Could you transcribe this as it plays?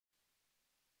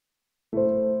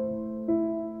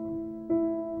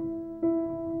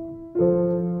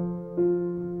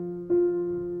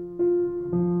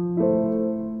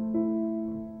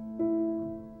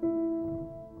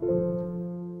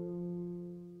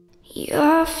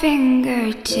Your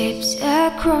fingertips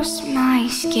across my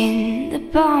skin, the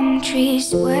palm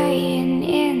trees swaying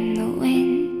in the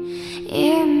wind,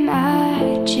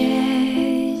 emerges.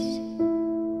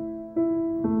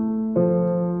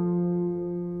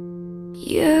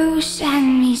 You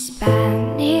sang me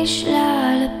Spanish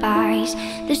lullabies,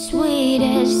 the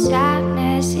sweetest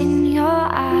sadness in your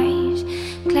eyes,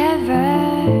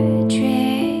 clever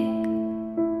trick.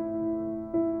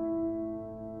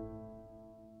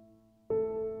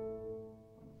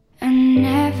 I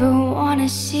never wanna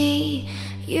see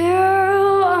you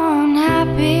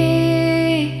unhappy.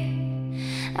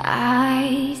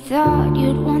 I thought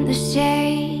you'd want the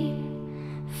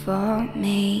same for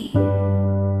me.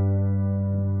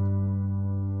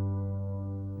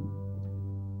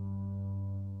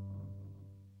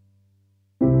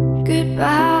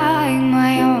 Goodbye,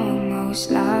 my almost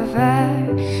lover.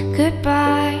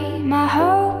 Goodbye, my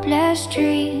hopeless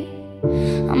dream.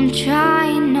 I'm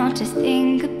trying not to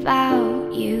think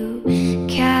about you.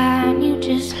 Can you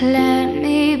just let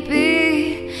me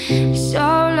be? So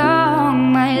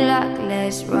long, my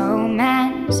luckless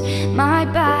romance. My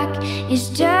back is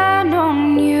turned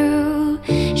on you.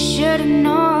 Should've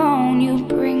known you'd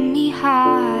bring me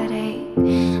heartache.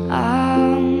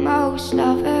 Most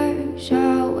lovers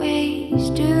always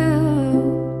do.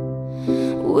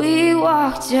 We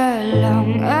walked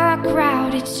along a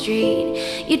crowded street.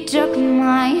 You took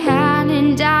my hand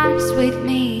and danced with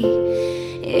me.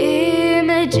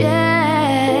 Images.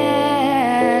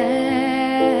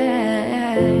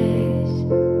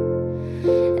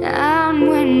 And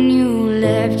when you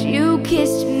left, you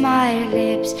kissed my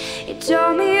lips. You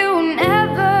told me you'll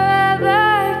never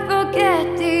ever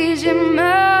forget these images.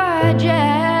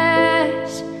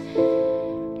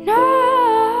 No,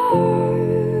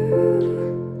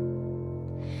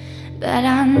 but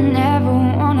I never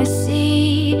wanna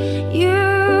see you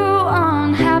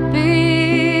unhappy.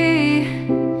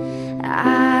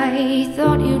 I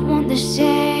thought you'd want the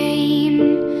same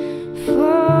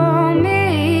for me.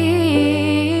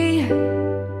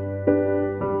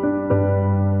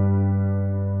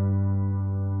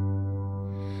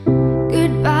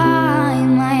 Goodbye,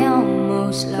 my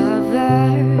almost lover.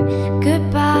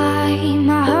 Goodbye,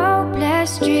 my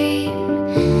hopeless dream.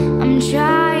 I'm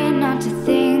trying not to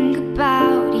think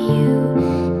about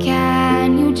you.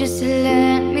 Can you just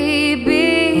let me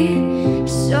be?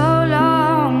 So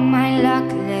long, my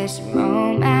luckless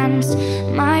romance.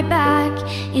 My back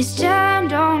is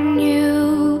turned on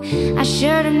you. I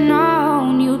should've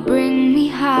known you'd bring me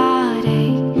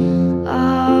heartache.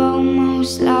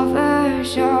 Most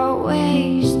lovers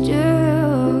always do.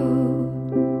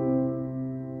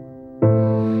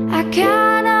 I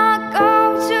cannot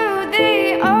go to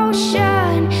the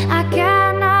ocean. I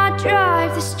cannot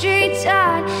drive the streets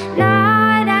at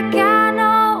night. I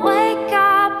cannot wake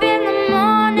up in the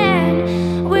morning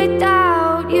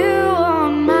without you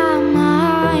on my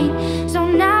mind. So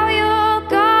now you're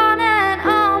gone and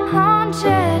I'm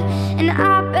haunted, and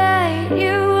I bet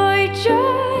you were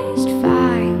just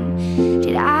fine.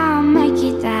 Did I make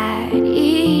it that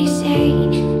easy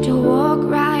to walk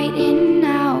right in and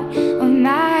out of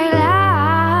my life?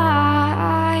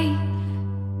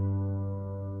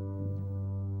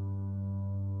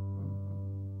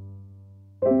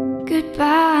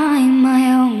 Goodbye, my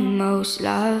almost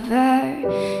lover.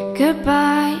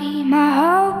 Goodbye, my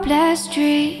hopeless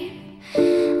dream.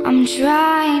 I'm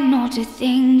trying not to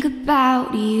think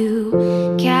about you.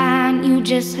 Can you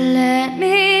just let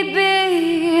me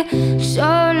be? So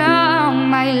long,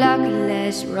 my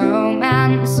luckless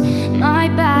romance. My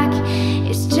back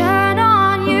is